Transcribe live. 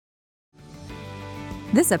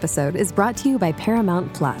This episode is brought to you by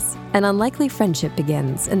Paramount Plus. An unlikely friendship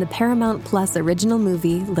begins in the Paramount Plus original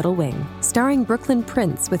movie Little Wing, starring Brooklyn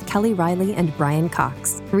Prince with Kelly Riley and Brian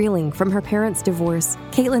Cox. Reeling from her parents' divorce,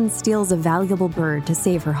 Caitlin steals a valuable bird to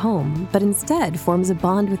save her home, but instead forms a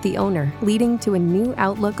bond with the owner, leading to a new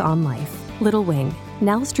outlook on life. Little Wing,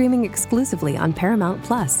 now streaming exclusively on Paramount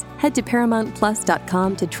Plus. Head to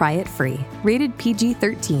ParamountPlus.com to try it free. Rated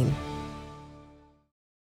PG-13.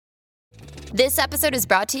 This episode is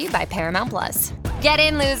brought to you by Paramount Plus. Get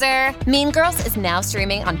in, loser! Mean Girls is now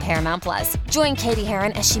streaming on Paramount Plus. Join Katie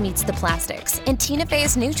Heron as she meets the plastics in Tina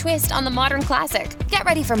Fey's new twist on the modern classic. Get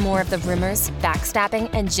ready for more of the rumors, backstabbing,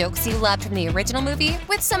 and jokes you loved from the original movie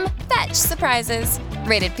with some fetch surprises.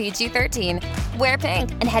 Rated PG-13. Wear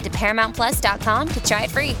pink and head to ParamountPlus.com to try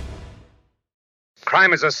it free.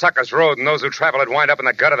 Crime is a sucker's road, and those who travel it wind up in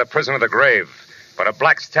the gut of the prison of the grave. But a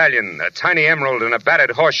black stallion, a tiny emerald, and a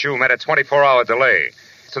battered horseshoe meant a 24-hour delay.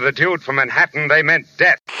 To the dude from Manhattan, they meant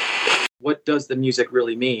death. What does the music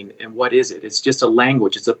really mean, and what is it? It's just a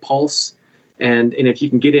language. It's a pulse, and if you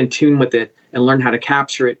can get in tune with it and learn how to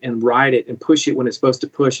capture it and ride it and push it when it's supposed to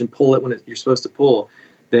push and pull it when you're supposed to pull,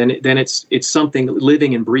 then it's something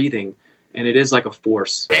living and breathing, and it is like a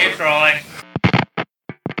force. Hey, Troy.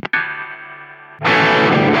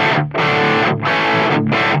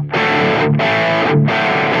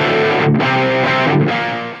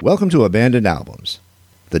 Welcome to Abandoned Albums,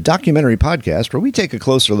 the documentary podcast where we take a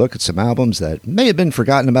closer look at some albums that may have been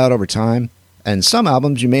forgotten about over time, and some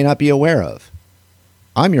albums you may not be aware of.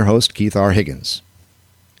 I'm your host, Keith R. Higgins.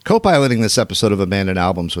 Co-piloting this episode of Abandoned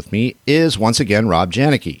Albums with me is, once again, Rob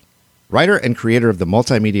Janicki, writer and creator of the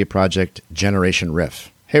multimedia project Generation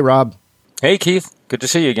Riff. Hey, Rob. Hey, Keith. Good to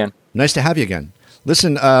see you again. Nice to have you again.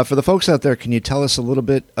 Listen, for the folks out there, can you tell us a little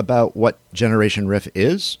bit about what Generation Riff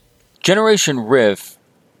is? Generation Riff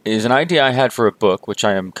is an idea I had for a book, which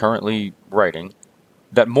I am currently writing,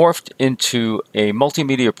 that morphed into a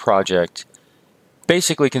multimedia project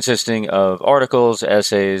basically consisting of articles,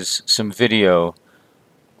 essays, some video,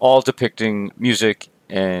 all depicting music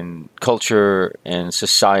and culture and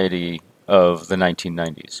society of the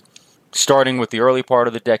 1990s. Starting with the early part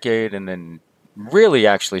of the decade and then really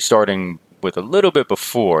actually starting with a little bit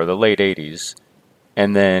before the late 80s,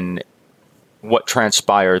 and then what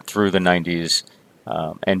transpired through the 90s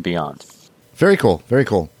and beyond. Very cool, very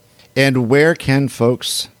cool. And where can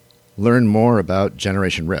folks learn more about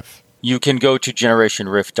Generation Riff? You can go to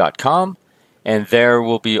generationriff.com, and there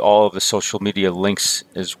will be all of the social media links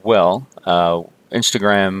as well.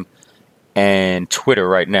 Instagram and Twitter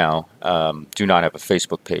right now do not have a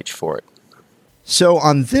Facebook page for it. So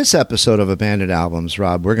on this episode of Abandoned Albums,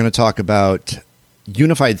 Rob, we're going to talk about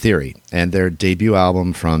Unified Theory and their debut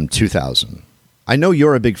album from 2000. I know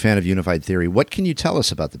you're a big fan of Unified Theory. What can you tell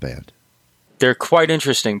us about the band? They're quite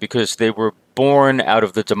interesting because they were born out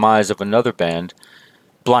of the demise of another band,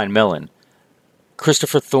 Blind Melon.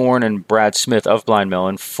 Christopher Thorne and Brad Smith of Blind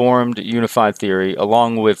Melon formed Unified Theory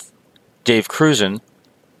along with Dave Cruzen,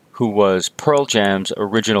 who was Pearl Jam's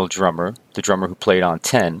original drummer, the drummer who played on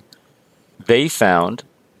 10. They found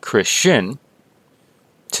Chris Shinn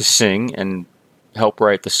to sing and help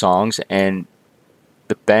write the songs, and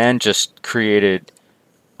the band just created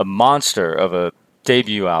a monster of a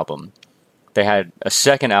debut album. They had a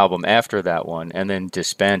second album after that one and then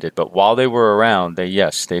disbanded. But while they were around,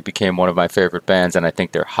 they became one of my favorite bands, and I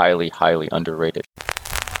think they're highly, highly underrated.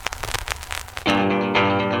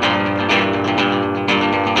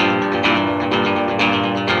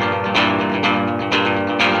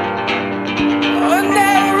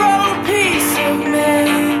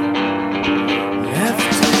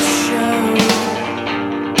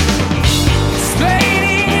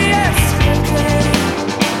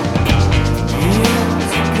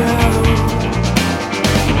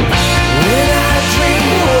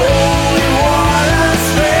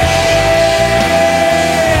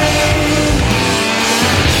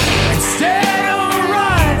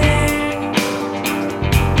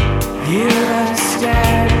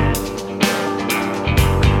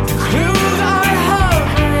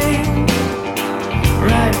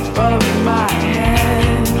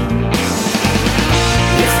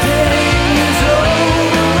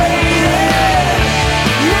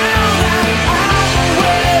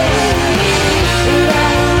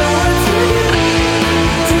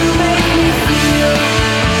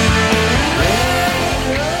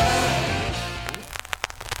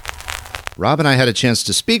 Rob and I had a chance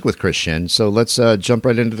to speak with Chris Shinn, so let's jump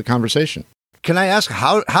right into the conversation. Can I ask,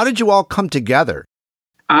 how did you all come together?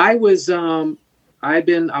 I was in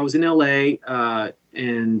LA,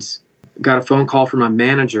 and got a phone call from my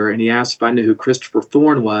manager, and he asked if I knew who Christopher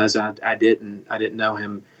Thorne was. I didn't know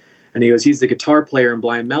him. And he goes, he's the guitar player in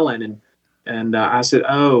Blind Melon. And I said,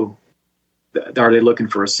 oh, are they looking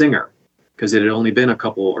for a singer? Because it had only been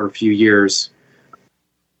a few years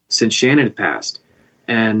since Shannon had passed.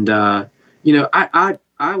 And, I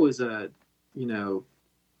was a,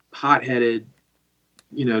 hot-headed,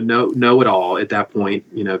 know-it-all at that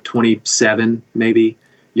point, 27 maybe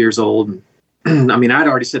years old. I mean, I'd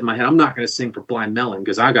already said in my head, I'm not going to sing for Blind Melon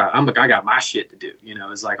because I got my shit to do.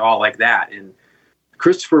 It's like all like that. And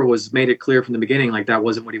Christopher made it clear from the beginning, like that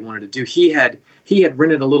wasn't what he wanted to do. He had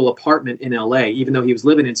rented a little apartment in LA, even though he was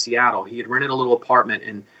living in Seattle. He had rented a little apartment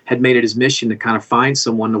and had made it his mission to kind of find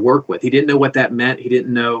someone to work with. He didn't know what that meant. He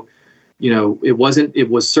didn't know, it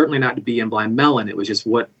was certainly not to be in Blind Melon. It was just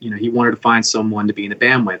what, he wanted to find someone to be in a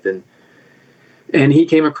band with. And he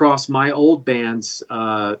came across my old band's,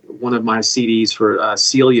 one of my CDs for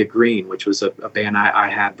Celia Green, which was a band I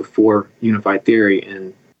had before Unified Theory.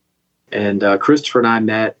 And Christopher and I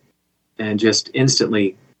met and just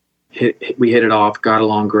instantly we hit it off, got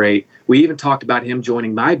along great. We even talked about him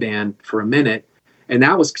joining my band for a minute. And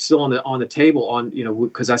that was still on the table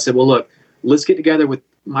because I said, well, look, let's get together with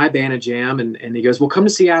my band and jam. And he goes, well, come to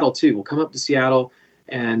Seattle too. We'll come up to Seattle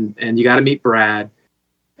and you got to meet Brad.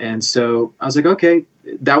 And so I was like, okay,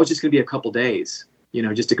 that was just going to be a couple days,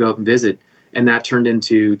 just to go up and visit. And that turned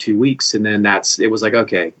into 2 weeks. And then it was like,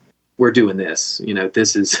 okay, we're doing this,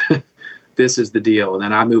 this is, this is the deal. And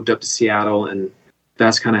then I moved up to Seattle, and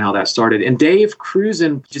that's kind of how that started. And Dave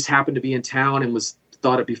Cruzen just happened to be in town and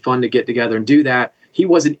thought it'd be fun to get together and do that. He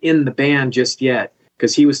wasn't in the band just yet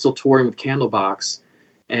because he was still touring with Candlebox.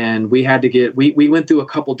 And we had to we went through a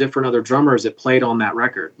couple different other drummers that played on that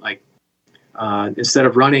record. Like, instead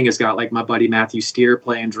of Running, it's got like my buddy Matthew Steer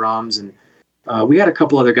playing drums, and we had a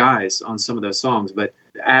couple other guys on some of those songs. But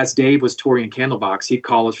as Dave was touring Candlebox, he'd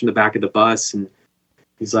call us from the back of the bus, and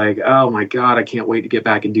he's like, "Oh my God, I can't wait to get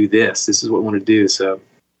back and do this. This is what I want to do." So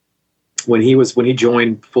when he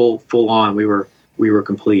joined full on, we were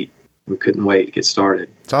complete. We couldn't wait to get started.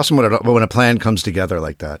 It's awesome when a plan comes together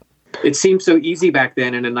like that. It seemed so easy back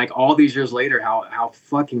then, and then like all these years later, how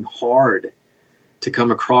fucking hard to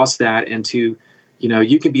come across that, and to,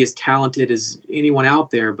 you can be as talented as anyone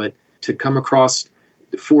out there, but to come across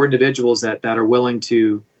 4 individuals that are willing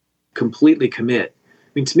to completely commit. I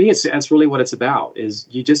mean, to me, that's really what it's about, is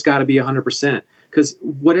you just got to be 100%, because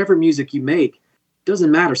whatever music you make,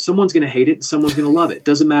 doesn't matter. Someone's going to hate it and someone's going to love it.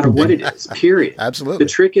 Doesn't matter what it is, period. Absolutely. The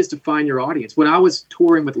trick is to find your audience. When I was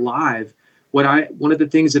touring with Live, one of the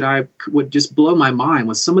things that I would just blow my mind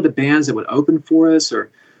was some of the bands that would open for us,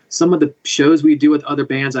 or some of the shows we do with other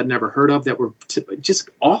bands I'd never heard of that were just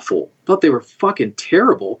awful. Thought they were fucking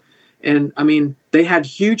terrible. And I mean, they had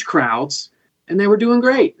huge crowds and they were doing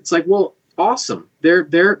great. It's like, well, awesome.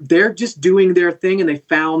 They're just doing their thing, and they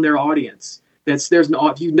found their audience.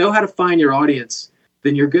 If you know how to find your audience,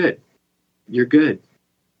 then you're good. You're good.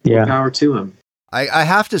 Yeah. More power to them. I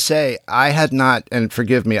have to say, I had not, and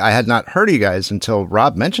forgive me, I had not heard of you guys until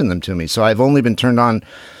Rob mentioned them to me. So I've only been turned on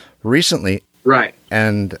recently. Right.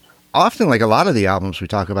 And often, like a lot of the albums we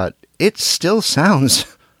talk about, it still sounds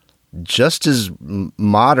just as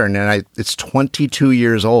modern, and it's 22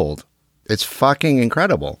 years old. It's fucking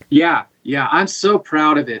incredible. Yeah. I'm so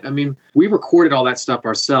proud of it. I mean, we recorded all that stuff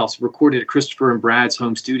ourselves, recorded at Christopher and Brad's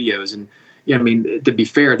home studios. And I mean, to be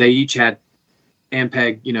fair, they each had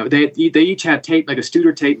Ampeg, they each had tape, like a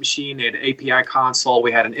Studer tape machine. They had an API console.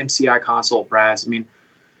 We had an MCI console at Brad's. I mean,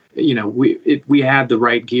 we had the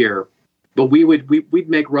right gear, but we'd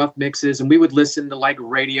make rough mixes, and we would listen to like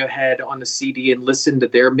Radiohead on the CD and listen to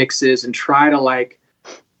their mixes and try to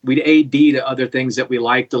we'd AD to other things that we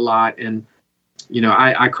liked a lot. And,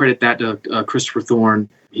 I credit that to Christopher Thorne.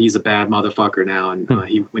 He's a bad motherfucker now. And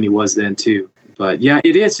when he was then too. But yeah,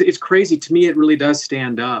 it's crazy. To me, it really does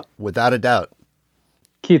stand up. Without a doubt.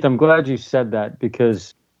 Keith, I'm glad you said that,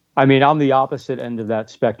 because, I mean, I'm the opposite end of that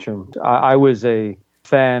spectrum. I was a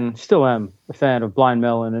fan, still am a fan of Blind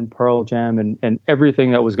Melon and Pearl Jam and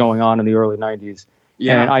everything that was going on in the early 90s.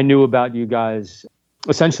 Yeah. And I knew about you guys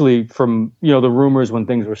essentially from, the rumors when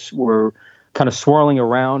things were kind of swirling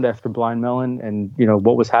around after Blind Melon and,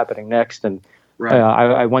 what was happening next. And right.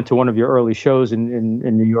 I went to one of your early shows in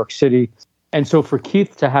New York City. And so for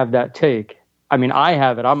Keith to have that take, I mean, I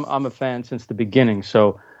have it. I'm a fan since the beginning,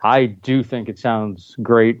 so I do think it sounds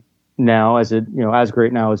great now, as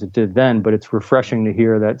great now as it did then. But it's refreshing to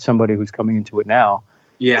hear that somebody who's coming into it now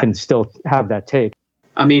can still have that take.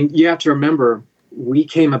 I mean, you have to remember, we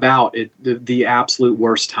came about at the absolute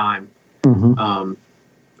worst time. Mm-hmm.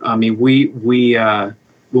 I mean, we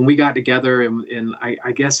when we got together, and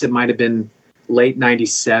I guess it might have been late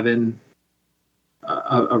 '97,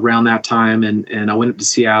 around that time, and I went up to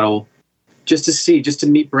Seattle just to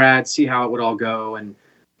meet Brad, see how it would all go, and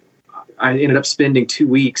I ended up spending 2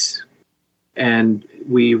 weeks, and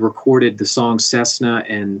we recorded the songs Cessna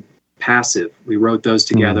and Passive. We wrote those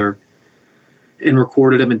together and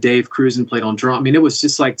recorded them, and Dave Cruzen played on drum. I mean, it was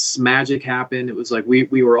just like magic happened. It was like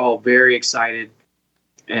we were all very excited,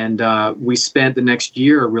 and we spent the next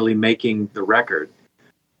year really making the record.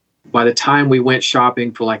 By the time we went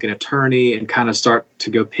shopping for like an attorney and kind of start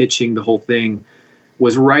to go pitching the whole thing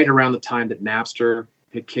was right around the time that Napster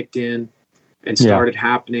had kicked in and started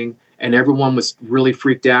happening, and everyone was really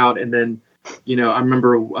freaked out. And then, I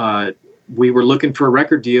remember we were looking for a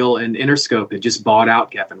record deal, and Interscope had just bought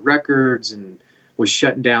out Geffen Records and was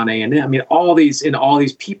shutting down A&M. I mean, all these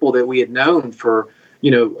people that we had known for,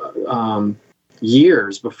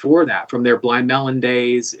 years before that, from their Blind Melon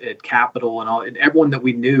days at Capitol and everyone that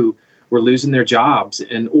we knew were losing their jobs,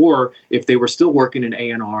 or if they were still working in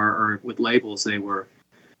A&R or with labels,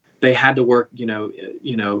 they had to work,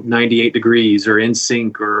 98 Degrees or In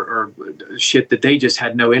Sync or shit that they just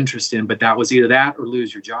had no interest in. But that was either that or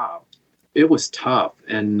lose your job. It was tough,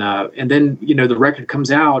 and then the record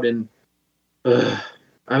comes out, and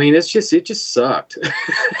I mean, it just sucked.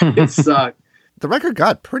 It sucked. The record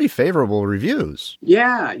got pretty favorable reviews.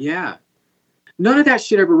 Yeah. None of that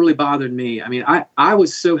shit ever really bothered me. I mean, I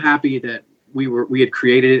was so happy that we had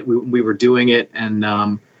created it, we were doing it, and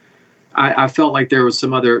I felt like there was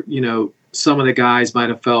some other, some of the guys might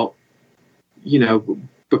have felt,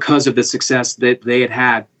 because of the success that they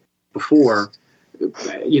had before,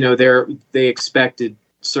 they expected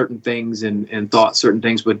certain things and thought certain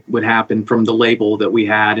things would happen from the label that we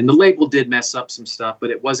had, and the label did mess up some stuff, but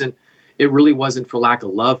it really wasn't for lack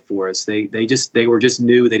of love for us. They were just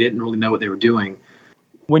new. They didn't really know what they were doing.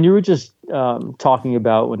 When you were just talking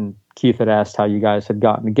about when Keith had asked how you guys had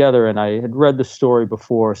gotten together, and I had read the story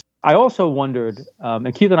before, I also wondered,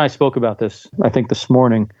 and Keith and I spoke about this, I think this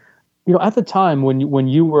morning, at the time when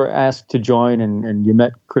you were asked to join and you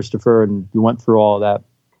met Christopher and you went through all of that,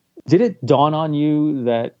 did it dawn on you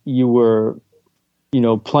that you were,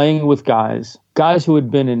 playing with guys who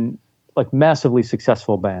had been in like massively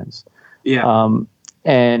successful bands? Yeah.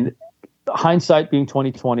 And hindsight being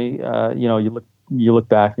 2020, you look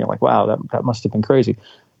back and you're like, wow, that must have been crazy.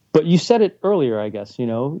 But you said it earlier, I guess,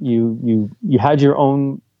 you had your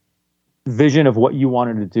own vision of what you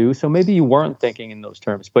wanted to do. So maybe you weren't thinking in those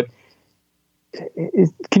terms, but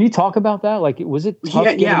can you talk about that? Like, was it tough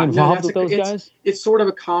getting involved with those guys? It's sort of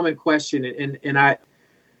a common question. And I,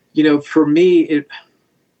 for me,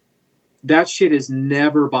 that shit has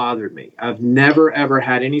never bothered me. I've never, ever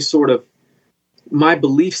had any sort of my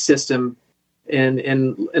belief system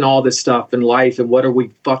and all this stuff in life and what are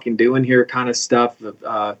we fucking doing here kind of stuff.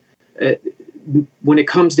 When it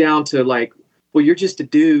comes down to like, well, you're just a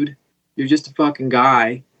dude. You're just a fucking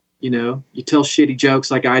guy. You tell shitty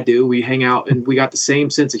jokes like I do. We hang out and we got the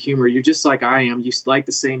same sense of humor. You're just like I am. You like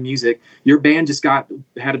the same music. Your band just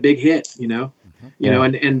had a big hit, and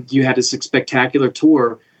you had this spectacular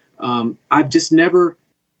tour. I've just never,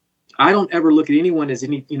 I don't ever look at anyone as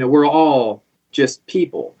any, we're all just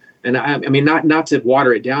people. And I mean, not to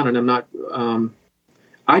water it down, and I'm not,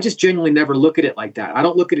 I just genuinely never look at it like that. I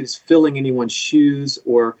don't look at it as filling anyone's shoes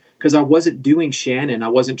or, because I wasn't doing Shannon. I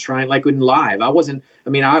wasn't trying, like in live. I was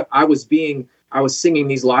singing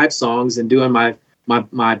these live songs and doing my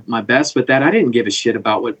best with that. I didn't give a shit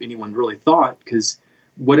about what anyone really thought, because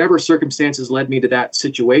whatever circumstances led me to that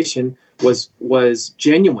situation was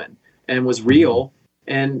genuine and was real.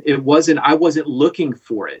 And I wasn't looking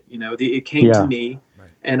for it. It came to me,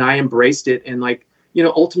 and I embraced it. And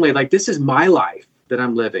ultimately, like, this is my life that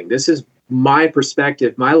I'm living. This is my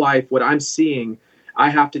perspective, my life, what I'm seeing. I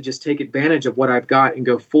have to just take advantage of what I've got and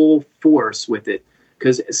go full force with it,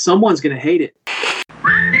 because someone's going to hate it.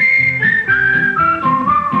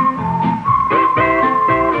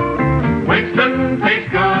 Winston tastes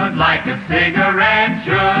good like a cigarette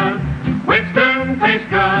should. Winston tastes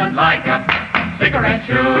good like a cigarette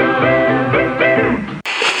should.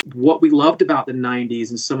 What we loved about the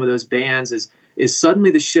 90s and some of those bands is suddenly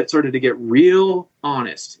the shit started to get real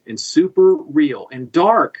honest and super real and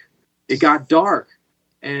dark. It got dark.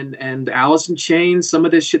 And Alice in Chains, some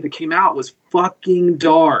of this shit that came out was fucking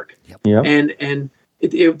dark. Yep. And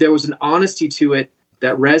there was an honesty to it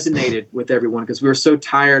that resonated with everyone, because we were so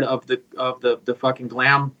tired of the fucking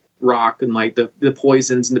glam rock and like the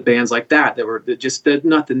Poisons and the bands like that were just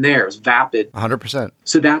nothing there. It was vapid. 100%.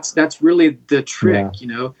 So that's really the trick,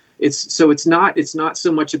 It's not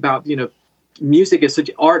so much about, music is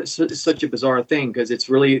such a bizarre thing, because it's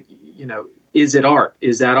really, is it art?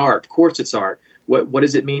 Is that art? Of course it's art. What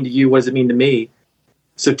does it mean to you? What does it mean to me?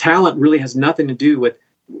 So talent really has nothing to do with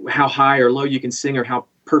how high or low you can sing or how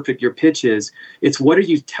perfect your pitch is. It's, what are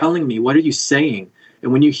you telling me? What are you saying?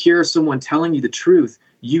 And when you hear someone telling you the truth,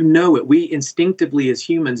 you know it. We instinctively as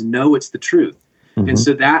humans know it's the truth. Mm-hmm. And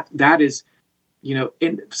so that is,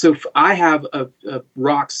 and so I have a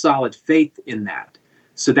rock solid faith in that.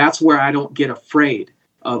 So that's where I don't get afraid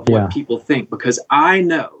of what people think, because I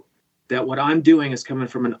know that what I'm doing is coming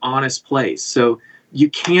from an honest place. So you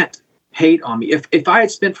can't hate on me. If I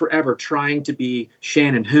had spent forever trying to be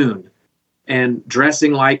Shannon Hoon and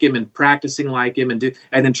dressing like him and practicing like him and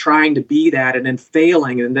then trying to be that and then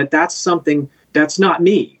failing, and that's something that's not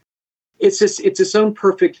me. It's its own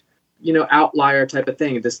perfect, outlier type of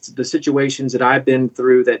thing. The situations that I've been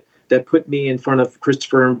through that put me in front of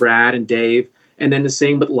Christopher and Brad and Dave, and then the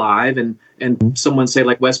same but live, and someone say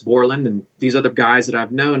like Wes Borland and these other guys that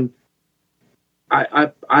I've known.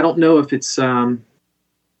 I don't know if it's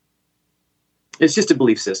just a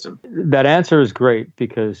belief system. That answer is great,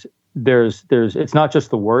 because there's it's not just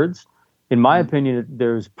the words. In my opinion,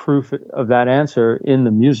 there's proof of that answer in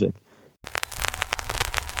the music.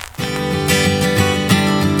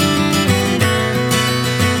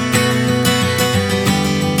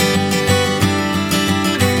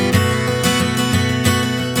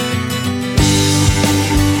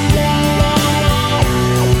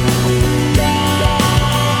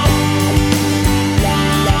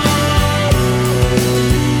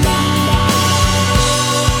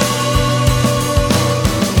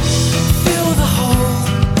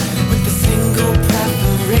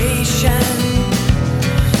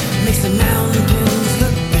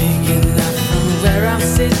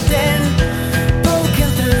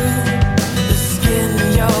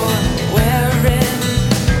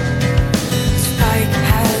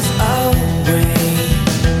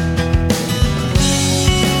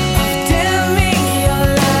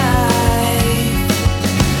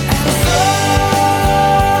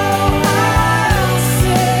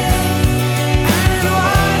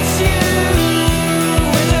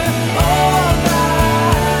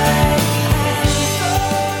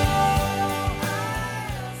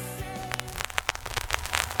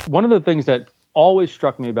 One of the things that always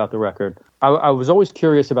struck me about the record, I was always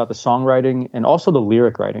curious about the songwriting and also the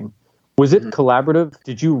lyric writing. Was it collaborative?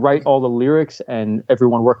 Did you write all the lyrics and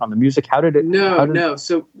everyone work on the music? How did it? No.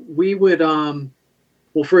 So we would,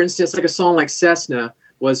 well, for instance, like a song like Cessna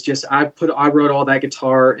was just, I wrote all that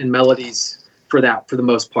guitar and melodies for the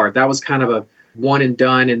most part. That was kind of a one and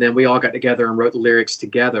done. And then we all got together and wrote the lyrics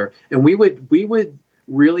together. And we would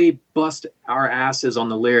really bust our asses on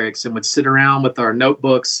the lyrics and would sit around with our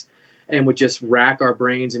notebooks and would just rack our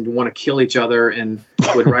brains and want to kill each other, and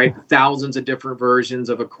would write thousands of different versions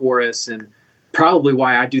of a chorus. And probably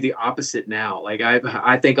why I do the opposite now. Like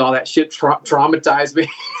I think all that shit traumatized me.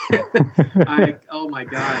 Oh my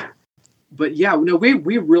God. But yeah, we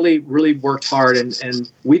really, really worked hard,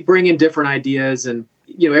 and we bring in different ideas, and,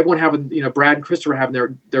 everyone having, Brad and Christopher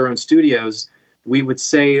having their own studios. We would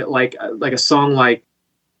say like a song like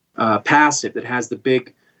Passive, that has the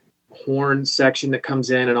big horn section that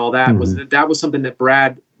comes in and all that, that was something that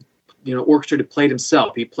Brad, orchestrated, played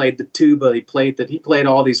himself. He played the tuba, he played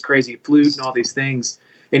all these crazy flute and all these things,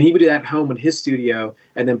 and he would do that at home in his studio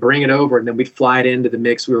and then bring it over, and then we'd fly it into the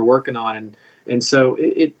mix we were working on, and so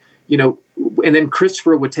it and then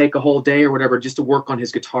Christopher would take a whole day or whatever just to work on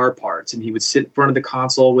his guitar parts, and he would sit in front of the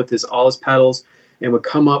console with all his pedals and would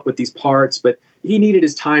come up with these parts, but he needed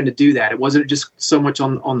his time to do that. It wasn't just so much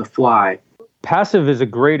on the fly. Passive is a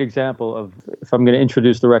great example of, if I'm going to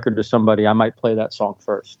introduce the record to somebody, I might play that song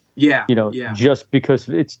first. Yeah. Just because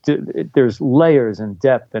there's layers and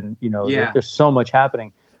depth, and, there's so much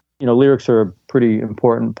happening. Lyrics are a pretty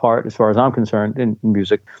important part as far as I'm concerned in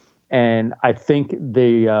music. And I think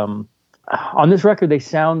they, on this record, they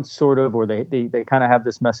sound sort of, or they kind of have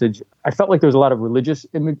this message. I felt like there's a lot of religious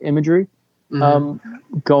imagery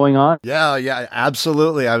going on. Yeah,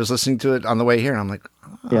 absolutely. I was listening to it on the way here, and I'm like,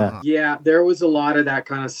 yeah, there was a lot of that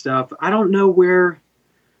kind of stuff. I don't know I'm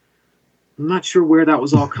not sure where that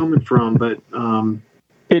was all coming from, but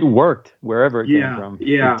it worked wherever it came from.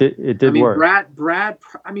 Yeah, it did work.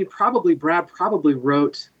 Brad probably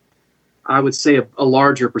wrote, I would say, a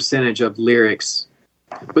larger percentage of lyrics,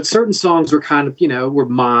 but certain songs were kind of, were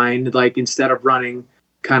mine. Like Instead of Running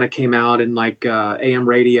kind of came out in like AM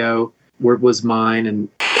radio, where it was mine. And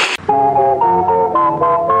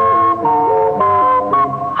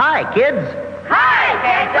hi, kids.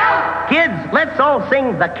 Hi, Kids, let's all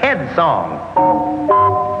sing the Kids song.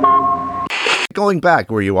 Going back,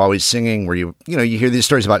 were you always singing? Were you hear these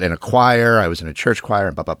stories about in a choir? I was in a church choir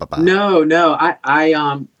and blah, blah, blah, blah. No.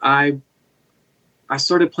 I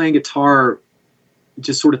started playing guitar,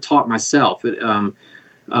 just sort of taught myself at a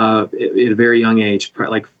very young age,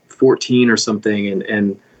 like 14 or something.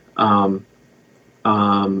 And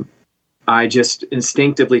I just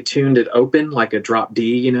instinctively tuned it open like a drop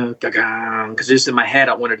D, because just in my head,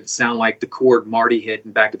 I wanted it to sound like the chord Marty hit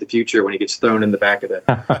in Back to the Future when he gets thrown in the back of the,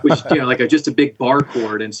 which, like just a big bar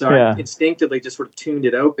chord. And so I instinctively just sort of tuned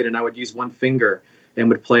it open, and I would use one finger and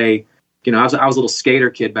would play, I was a little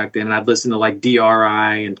skater kid back then, and I'd listen to like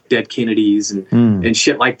DRI and Dead Kennedys and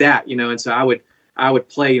shit like that, and so I would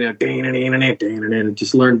play, and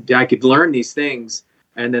just learn, I could learn these things.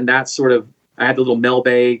 And then that's sort of, I had the little Mel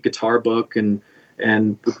Bay guitar book and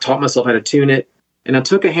taught myself how to tune it. And I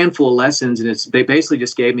took a handful of lessons, and they basically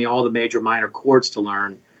just gave me all the major minor chords to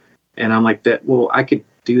learn. And I'm like, I could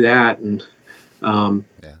do that. And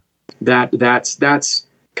that's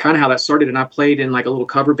kind of how that started. And I played in like a little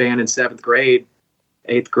cover band in 7th grade,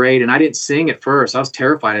 8th grade. And I didn't sing at first. I was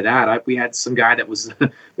terrified of that. We had some guy that was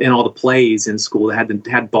in all the plays in school that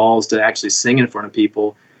had balls to actually sing in front of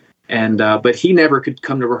people. And but he never could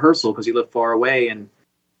come to rehearsal because he lived far away, and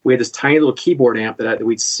we had this tiny little keyboard amp that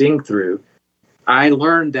we'd sing through. I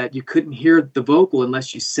learned that you couldn't hear the vocal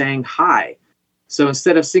unless you sang high. So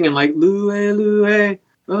instead of singing like Louie, Louie,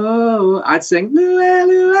 oh, I'd sing Louie,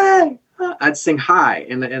 Louie. I'd sing high,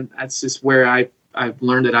 and that's just where I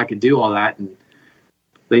learned that I could do all that. And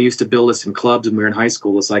they used to bill us in clubs when we were in high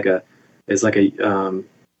school. It's like a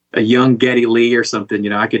young Geddy Lee or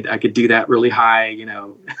something, I could do that really high,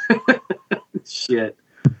 shit.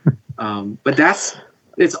 But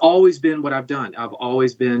it's always been what I've done. I've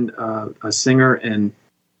always been a singer, and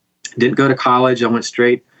didn't go to college. I went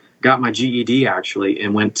straight, got my GED actually,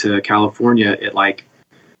 and went to California at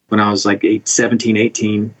when I was 17,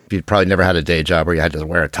 18. You'd probably never had a day job where you had to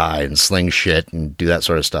wear a tie and sling shit and do that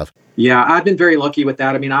sort of stuff. Yeah, I've been very lucky with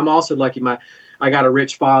that. I mean, I'm also lucky. I got a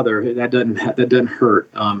rich father. That doesn't hurt.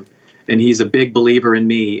 And he's a big believer in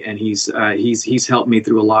me, and he's helped me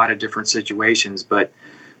through a lot of different situations. But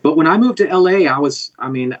when I moved to LA,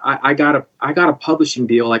 I got a publishing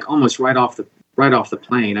deal like almost right off the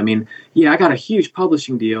plane. I mean, I got a huge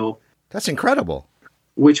publishing deal. That's incredible.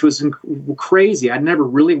 Which was crazy. I'd never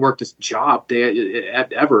really worked a job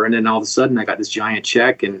ever, and then all of a sudden I got this giant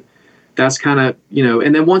check, and that's kind of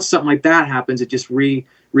And then once something like that happens, it just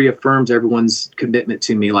reaffirms everyone's commitment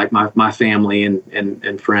to me, like my family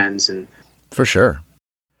and friends. And for sure.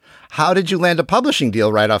 How did you land a publishing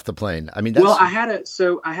deal right off the plane? I mean, I had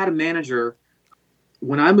a manager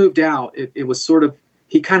when I moved out. It was sort of,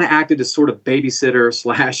 he kind of acted as sort of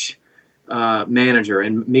babysitter / manager,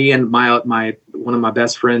 and me and my one of my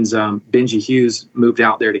best friends, Benji Hughes, moved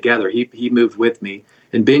out there together. He moved with me,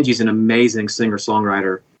 and Benji's an amazing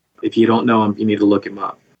singer-songwriter. If you don't know him, you need to look him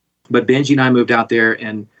up. But Benji and I moved out there,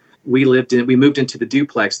 and we moved into the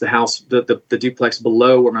duplex, the house, the duplex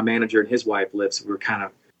below where my manager and his wife lives. So we were kind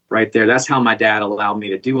of right there. That's how my dad allowed me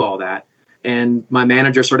to do all that. And my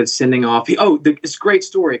manager started sending off. It's a great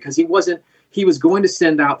story, because he was going to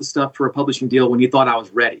send out the stuff for a publishing deal when he thought I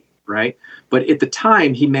was ready, right? But at the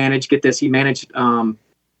time, he managed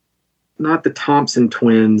not the Thompson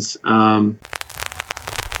twins.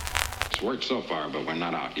 It's worked so far, but we're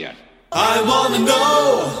not out yet. I wanna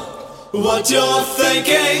know what you're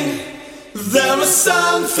thinking. There are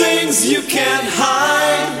some things you can't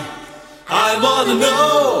hide. I wanna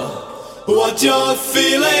know what you're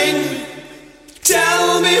feeling.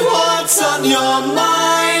 Tell me what's on your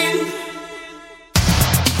mind.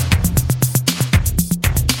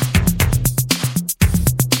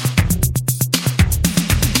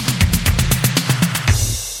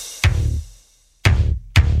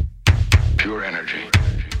 Pure energy.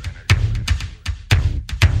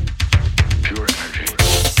 Pure energy.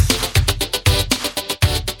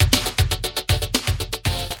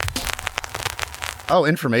 Oh,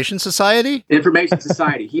 Information Society? Information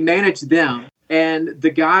Society. He managed them. And the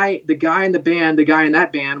guy in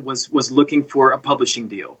that band was looking for a publishing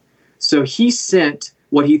deal. So he sent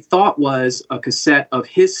what he thought was a cassette of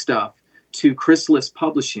his stuff to Chrysalis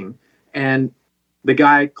Publishing. And the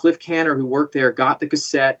guy, Cliff Canner, who worked there, got the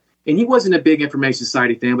cassette. And he wasn't a big Information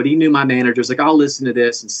Society fan, but he knew my manager. Was like, I'll listen to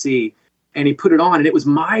this and see. And he put it on, and it was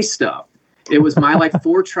my stuff. It was my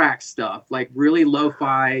 4-track stuff, really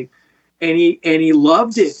lo-fi. And he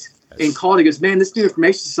loved it. And called it, goes, man, this new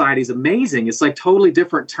Information Society is amazing. It's totally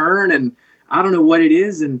different turn, and I don't know what it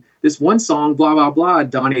is. And this one song, blah, blah, blah.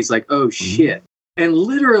 Donnie's like, oh, shit. And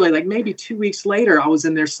literally, maybe 2 weeks later, I was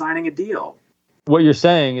in there signing a deal. what you're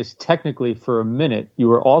saying is technically for a minute you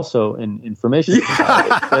were also in information.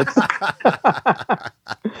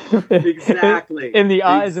 Exactly. In the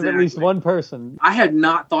eyes of at least one person. I had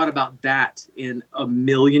not thought about that in a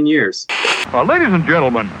million years. Ladies and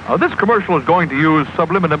gentlemen, this commercial is going to use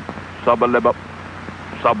subliminal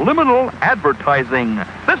advertising.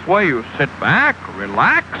 This way you sit back,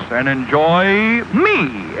 relax, and enjoy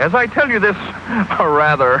me as I tell you this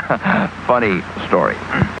rather funny story.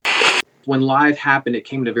 When Live happened, it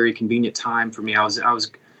came at a very convenient time for me. I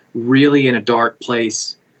was really in a dark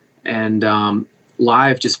place, and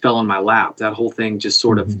Live just fell in my lap. That whole thing just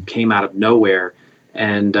sort of came out of nowhere,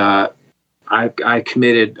 and I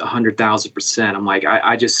committed 100,000%. I'm like,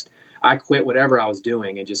 I quit whatever I was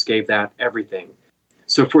doing and just gave that everything.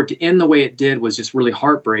 So for it to end the way it did was just really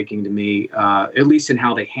heartbreaking to me, at least in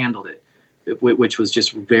how they handled it, which was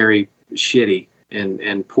just very shitty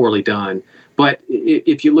and poorly done. But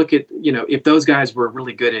if you look at, if those guys were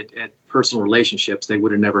really good at personal relationships, they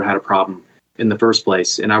would have never had a problem in the first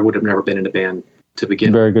place, and I would have never been in a band to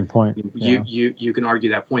begin. Very good point. You can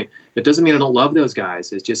argue that point. It doesn't mean I don't love those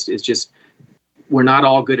guys. It's just we're not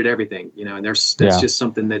all good at everything, and that's just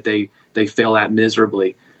something that they fail at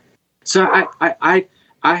miserably. So I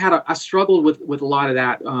struggled with a lot of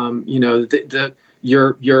that.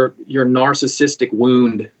 Your narcissistic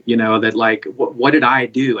wound, that like, what did I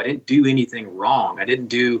do? I didn't do anything wrong.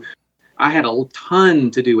 I had a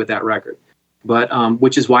ton to do with that record, but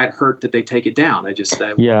which is why it hurt that they take it down. I just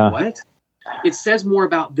said, what? It says more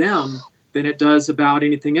about them than it does about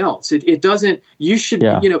anything else. It doesn't. You should,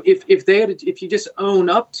 if you just own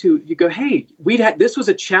up to, you go, hey, this was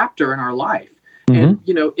a chapter in our life. And,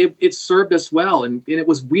 it served us well. And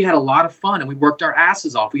we had a lot of fun and we worked our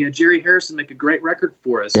asses off. We had Jerry Harrison make a great record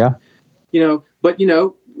for us. Yeah. But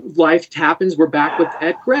life happens. We're back with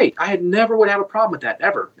Ed. Great. I never would have a problem with that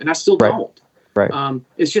ever. And I still don't. Right.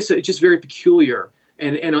 It's just very peculiar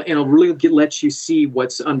and it'll really let you see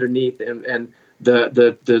what's underneath and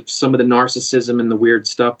the some of the narcissism and the weird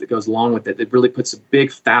stuff that goes along with it. It really puts a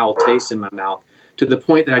big foul taste in my mouth to the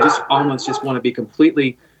point that I just almost just want to be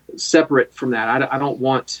completely separate from that. I don't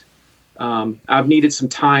want. I've needed some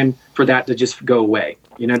time for that to just go away.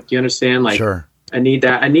 Do you understand? Like, sure. I needed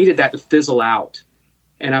that to fizzle out,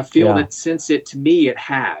 and I feel that since it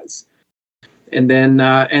has. And then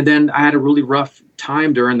I had a really rough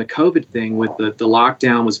time during the COVID thing with the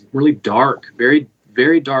lockdown was really dark, very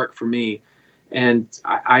very dark for me, and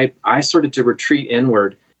I started to retreat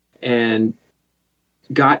inward and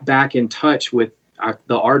got back in touch with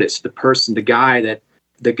the artist, the person, the guy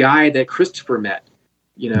that Christopher met,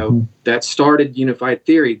 that started Unified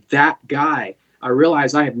Theory. That guy, I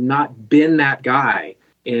realized I have not been that guy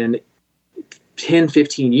in 10,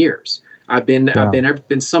 15 years. I've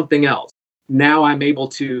been something else. Now I'm able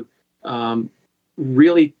to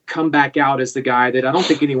really come back out as the guy that I don't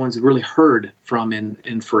think anyone's really heard from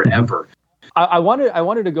in forever. I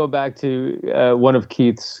wanted to go back to one of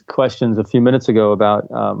Keith's questions a few minutes ago about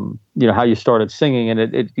how you started singing, and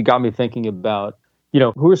it got me thinking about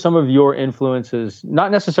who are some of your influences,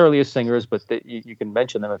 not necessarily as singers, but you can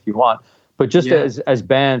mention them if you want, but just as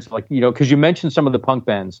bands, like because you mentioned some of the punk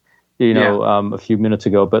bands a few minutes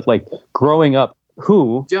ago, but like growing up,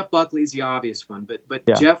 who Jeff Buckley's the obvious one, but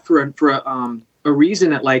Jeff for a reason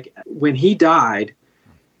that, like, when he died,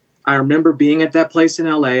 I remember being at that place in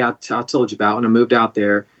LA I told you about when I moved out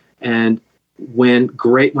there, and when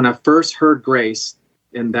I first heard Grace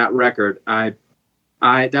in that record, that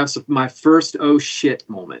was my first oh shit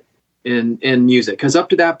moment in music, because up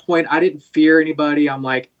to that point I didn't fear anybody. I'm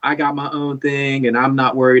like, I got my own thing and I'm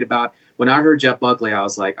not worried about. When I heard Jeff Buckley, I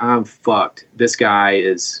was like, I'm fucked. This guy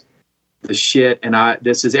is the shit, and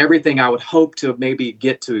this is everything I would hope to maybe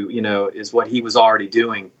get to, is what he was already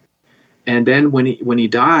doing. And then when he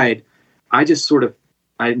died, I just sort of,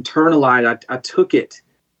 I internalized, I took it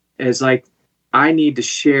as like, I need to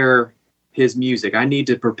share his music. I need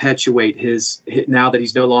to perpetuate his now that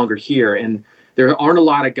he's no longer here. And there aren't a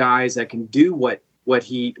lot of guys that can do what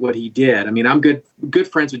he did. I mean, I'm good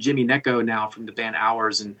friends with Jimmy Necco now from the band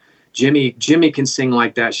Hours, and Jimmy can sing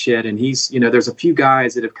like that shit. And he's, there's a few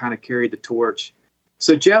guys that have kind of carried the torch.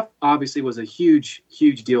 So Jeff obviously was a huge,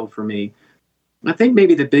 huge deal for me. I think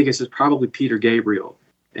maybe the biggest is probably Peter Gabriel,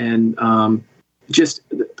 and just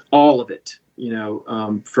all of it,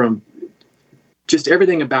 from just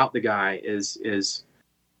everything about the guy is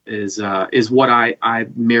what I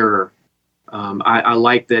mirror. I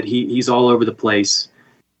like that he's all over the place.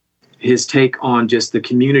 His take on just the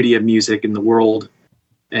community of music in the world,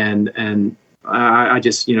 and I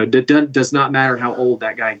just it does not matter how old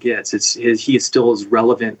that guy gets. He is still as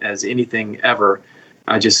relevant as anything ever.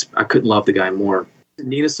 I couldn't love the guy more.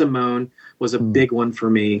 Nina Simone was a big one for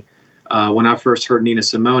me. When I first heard Nina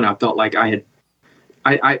Simone, I felt like you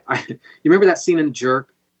remember that scene in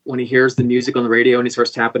Jerk when he hears the music on the radio and he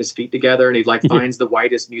starts tapping his feet together and he like finds the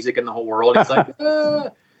whitest music in the whole world. He's like,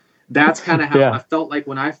 that's kind of how I felt like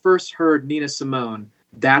when I first heard Nina Simone.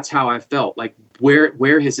 That's how I felt. Like,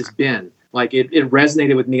 where has this been? Like, it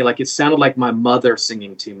resonated with me. Like, it sounded like my mother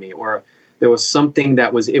singing to me, or there was something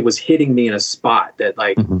that was hitting me in a spot that,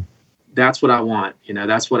 like, that's what I want. You know,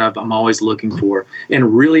 that's what I'm always looking for.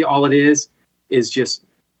 And really all it is just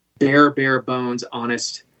bare bones,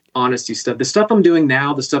 honesty stuff. The stuff I'm doing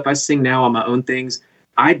now, the stuff I sing now on my own things,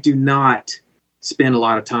 I do not spend a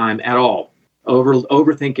lot of time at all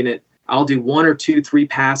overthinking it. I'll do 1 or 2, 3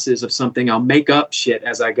 passes of something. I'll make up shit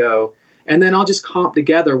as I go. And then I'll just comp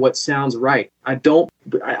together what sounds right. I've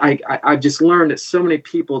just learned that so many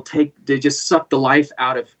people they just suck the life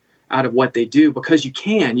out of what they do, because you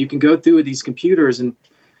can go through these computers and,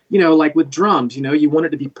 you know, like with drums, you know, you want it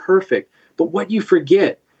to be perfect. But what you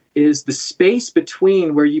forget is the space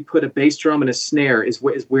between where you put a bass drum and a snare is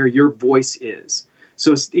where your voice is.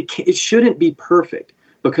 So it shouldn't be perfect,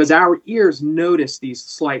 because our ears notice these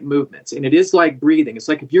slight movements, and it is like breathing. It's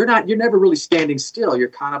like if you're never really standing still. You're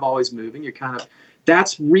kind of always moving.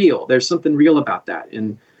 That's real. There's something real about that.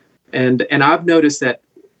 And I've noticed that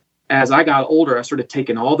as I got older, I started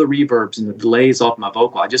taking all the reverbs and the delays off my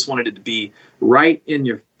vocal. I just wanted it to be right in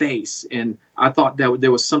your face. And I thought that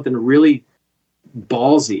there was something really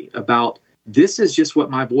ballsy about, this is just what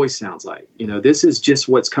my voice sounds like. You know, this is just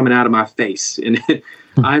what's coming out of my face. And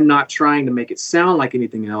I'm not trying to make it sound like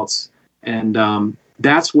anything else. And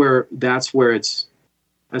that's where it's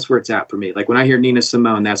at for me. Like when I hear Nina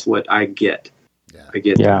Simone, that's what I get.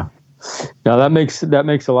 Yeah. No, that makes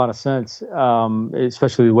a lot of sense,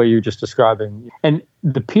 especially the way you're just describing. And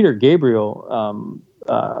the Peter Gabriel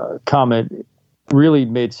comment really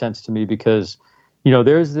made sense to me, because, you know,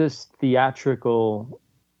 there's this theatrical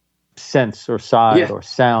sense or side or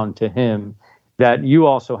sound to him that you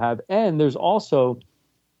also have. And there's also,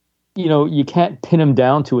 you know, you can't pin him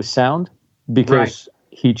down to a sound, because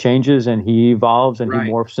he changes and he evolves and he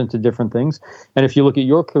morphs into different things. And if you look at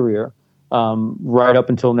your career, right up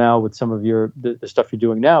until now with some of the stuff you're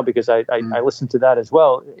doing now, because I listened to that as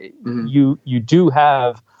well. You do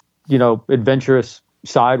have, you know, adventurous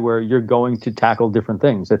side where you're going to tackle different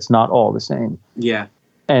things. It's not all the same. Yeah.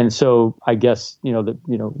 And so I guess, you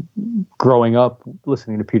know, growing up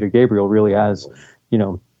listening to Peter Gabriel really has, you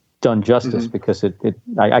know, done justice, because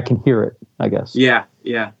I can hear it, I guess. Yeah.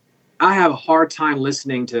 Yeah. I have a hard time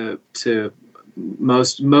listening to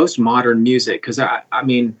most modern music, because I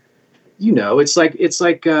mean, you know, it's like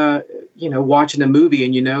you know, watching a movie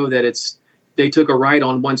and you know that they took a right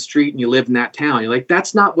on one street and you live in that town. You're like,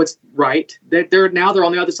 that's not what's right. They're on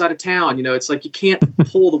the other side of town. You know, it's like you can't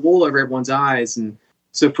pull the wool over everyone's eyes. And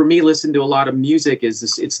so for me, listening to a lot of music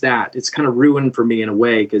it's kind of ruined for me in a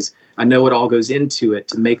way, because I know it all goes into it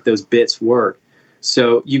to make those bits work.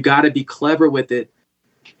 So you got to be clever with it.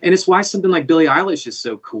 And it's why something like Billie Eilish is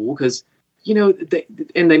so cool, because, you know, they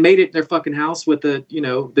made it in their fucking house with the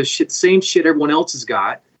same shit everyone else has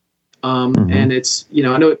got. And it's, you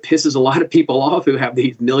know, I know it pisses a lot of people off who have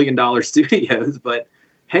these $1 million studios, but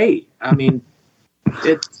hey, I mean,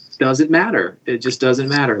 it doesn't matter. It just doesn't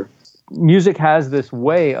matter. Music has this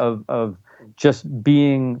way of just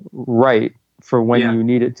being right for when you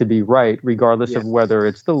need it to be right, regardless of whether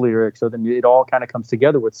it's the lyrics or it all kind of comes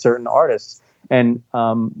together with certain artists. And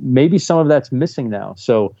maybe some of that's missing now.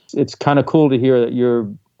 So it's kind of cool to hear that you're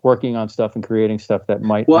working on stuff and creating stuff that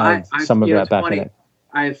might have some of that back in it.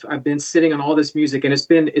 I've been sitting on all this music, and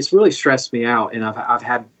it's really stressed me out, and I've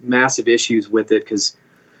had massive issues with it, because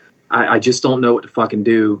I just don't know what to fucking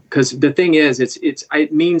do. Because the thing is,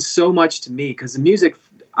 it means so much to me, because the music,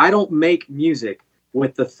 I don't make music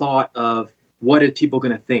with the thought of what are people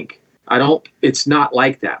going to think. It's not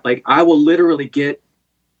like that. Like, I will literally get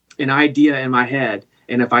an idea in my head,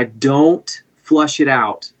 and if I don't flush it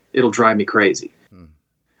out, it'll drive me crazy.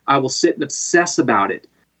 I will sit and obsess about it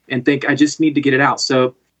and think I just need to get it out.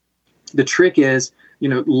 So the trick is, you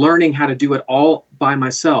know, learning how to do it all by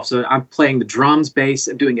myself. So I'm playing the drums, bass,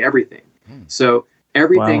 and doing everything. So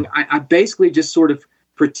everything, I basically just sort of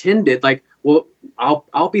pretended like, well,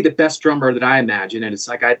 I'll be the best drummer that I imagine. And it's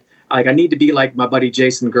like, I need to be like my buddy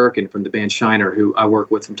Jason Gherkin from the band Shiner, who I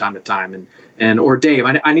work with from time to time, or Dave.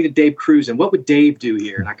 I needed Dave Cruzen. What would Dave do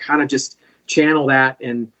here? And I kind of just channel that,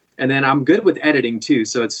 and then I'm good with editing too.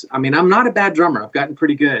 So I'm not a bad drummer. I've gotten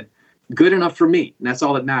pretty good enough for me, and that's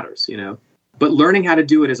all that matters, you know. But learning how to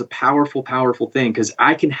do it is a powerful, powerful thing, because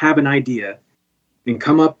I can have an idea, and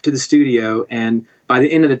come up to the studio, and by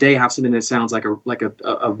the end of the day have something that sounds like a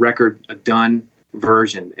record, a done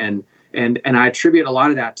version. And I attribute a lot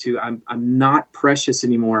of that to I'm not precious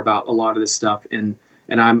anymore about a lot of this stuff, and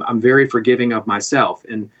I'm very forgiving of myself.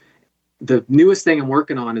 And the newest thing I'm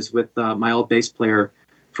working on is with my old bass player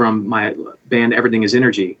from my band Everything Is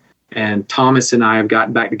Energy, and Thomas and I have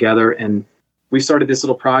gotten back together, and we started this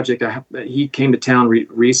little project. He came to town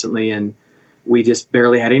recently, and we just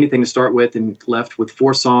barely had anything to start with and left with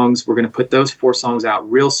 4 songs. We're going to put those 4 songs out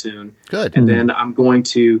real soon. Good. And then I'm going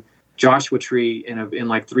to Joshua Tree in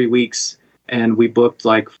like 3 weeks, and we booked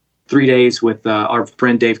like 3 days with our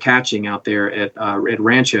friend Dave Catching out there at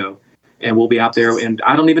Rancho, and we'll be out there, and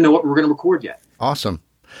I don't even know what we're going to record yet. Awesome.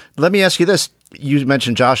 Let me ask you this. You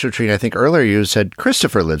mentioned Joshua Tree, and I think earlier you said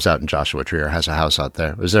Christopher lives out in Joshua Tree or has a house out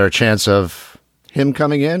there. Is there a chance of him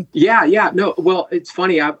coming in? Yeah. No, well, it's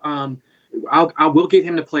funny. I will get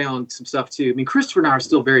him to play on some stuff too. I mean, Christopher and I are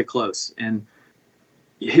still very close, and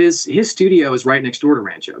his studio is right next door to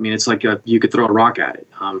Rancho. I mean, it's like you could throw a rock at it.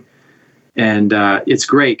 And it's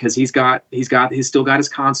great because he's still got his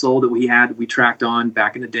console that we tracked on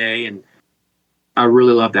back in the day, and I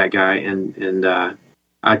really love that guy, and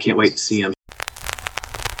I can't wait to see him.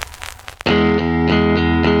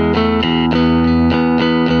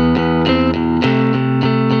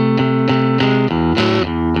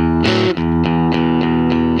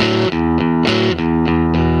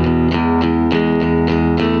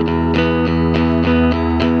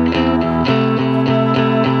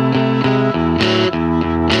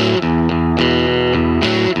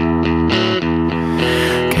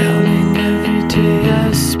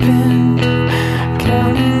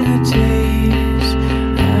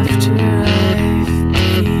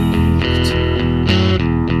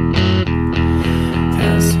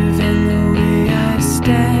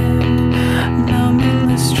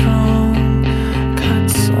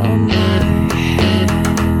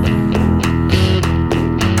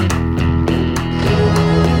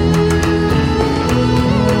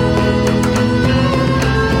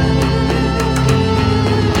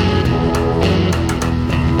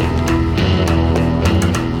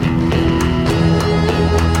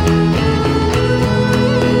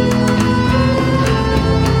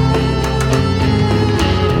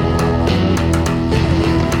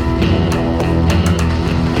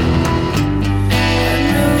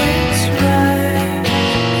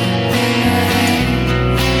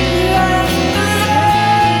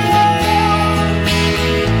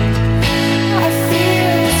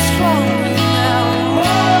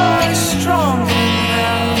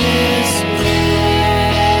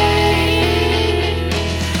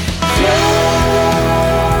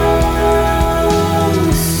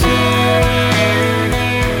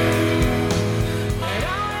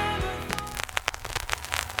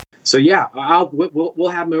 So yeah, we'll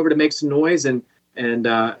have him over to make some noise, and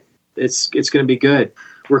it's going to be good.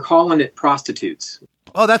 We're calling it Prostitutes.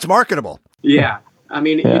 Oh, that's marketable. Yeah. I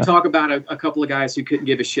mean, you talk about a couple of guys who couldn't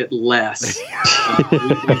give a shit less.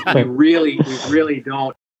 We really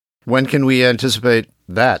don't. When can we anticipate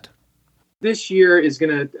that? This year is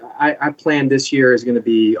going to, I plan this year is going to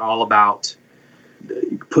be all about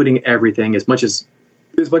putting everything as much as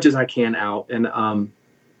I can out. And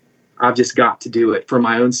I've just got to do it for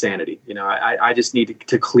my own sanity. You know, I just need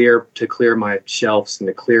to clear my shelves and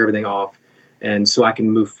to clear everything off, and so I can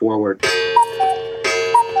move forward.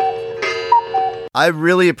 I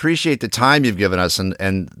really appreciate the time you've given us and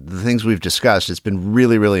the things we've discussed. It's been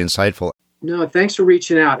really, really insightful. No, thanks for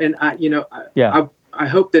reaching out. And I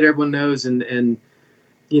hope that everyone knows and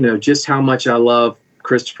just how much I love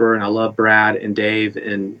Christopher and I love Brad and Dave,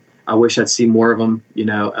 and I wish I'd see more of them.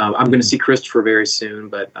 I'm going to see Christopher very soon,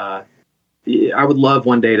 but I would love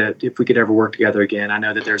one day if we could ever work together again. I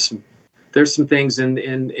know that there's some things in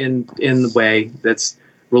the way that's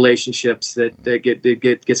relationships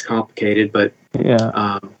that gets complicated, but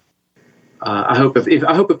yeah. I hope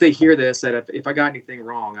if they hear this that if I got anything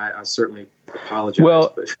wrong, I certainly apologize.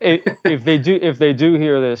 Well, if they do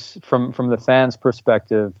hear this from the fans'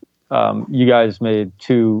 perspective, you guys made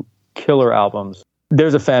 2 killer albums.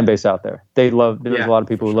 There's a fan base out there. There's a lot of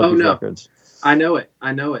people who love these records. I know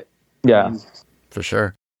it. Yeah, for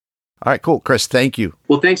sure. All right, cool. Chris, thank you.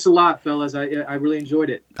 Well, thanks a lot, fellas. I really enjoyed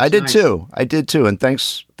it. I did too. And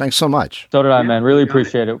thanks so much. So did I, man. Really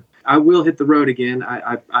appreciate it. I will hit the road again.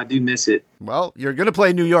 I do miss it. Well, you're going to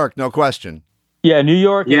play New York, no question. Yeah, New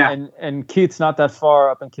York. Yeah. And Keith's not that far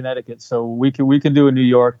up in Connecticut, so we can do a New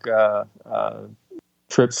York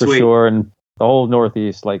trip for sure, and the whole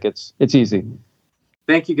Northeast. Like it's easy.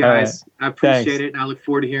 Thank you, guys. Right. I appreciate it, and I look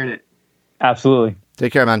forward to hearing it. Absolutely.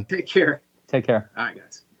 Take care, man. Take care. Take care. All right,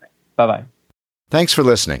 guys. Bye-bye. Thanks for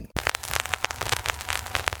listening.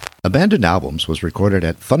 Abandoned Albums was recorded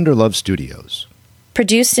at Thunder Love Studios.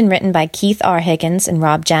 Produced and written by Keith R. Higgins and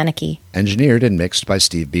Rob Janicki. Engineered and mixed by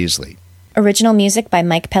Steve Beasley. Original music by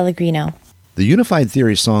Mike Pellegrino. The Unified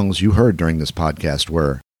Theory songs you heard during this podcast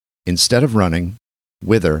were Instead of Running,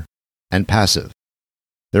 Wither, and Passive.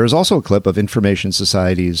 There is also a clip of Information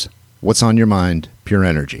Society's What's on Your Mind, Pure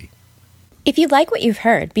Energy. If you like what you've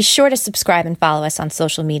heard, be sure to subscribe and follow us on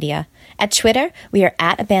social media. At Twitter, we are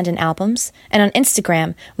at Abandoned Albums, and on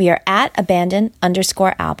Instagram, we are at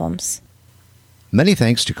Abandoned_albums. Many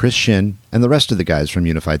thanks to Chris Shinn and the rest of the guys from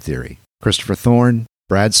Unified Theory, Christopher Thorne,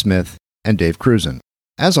 Brad Smith, and Dave Cruzen.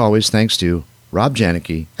 As always, thanks to Rob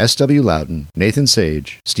Janicki, S.W. Loudon, Nathan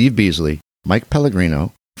Sage, Steve Beasley, Mike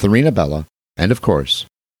Pellegrino, Tharina Bella, and of course,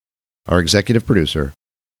 our executive producer,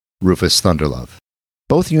 Rufus Thunderlove.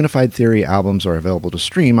 Both Unified Theory albums are available to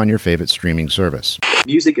stream on your favorite streaming service.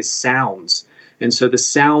 Music is sounds. And so the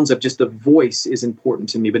sounds of just the voice is important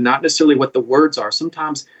to me, but not necessarily what the words are.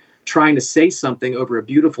 Sometimes trying to say something over a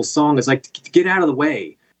beautiful song is like, get out of the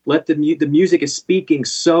way. Let the music is speaking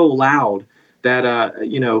so loud that,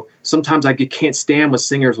 sometimes I can't stand when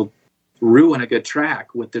singers will ruin a good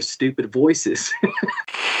track with their stupid voices.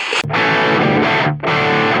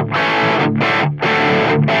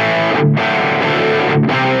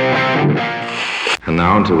 And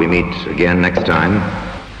now, until we meet again next time,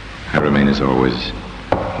 I remain as always,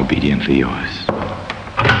 obediently yours.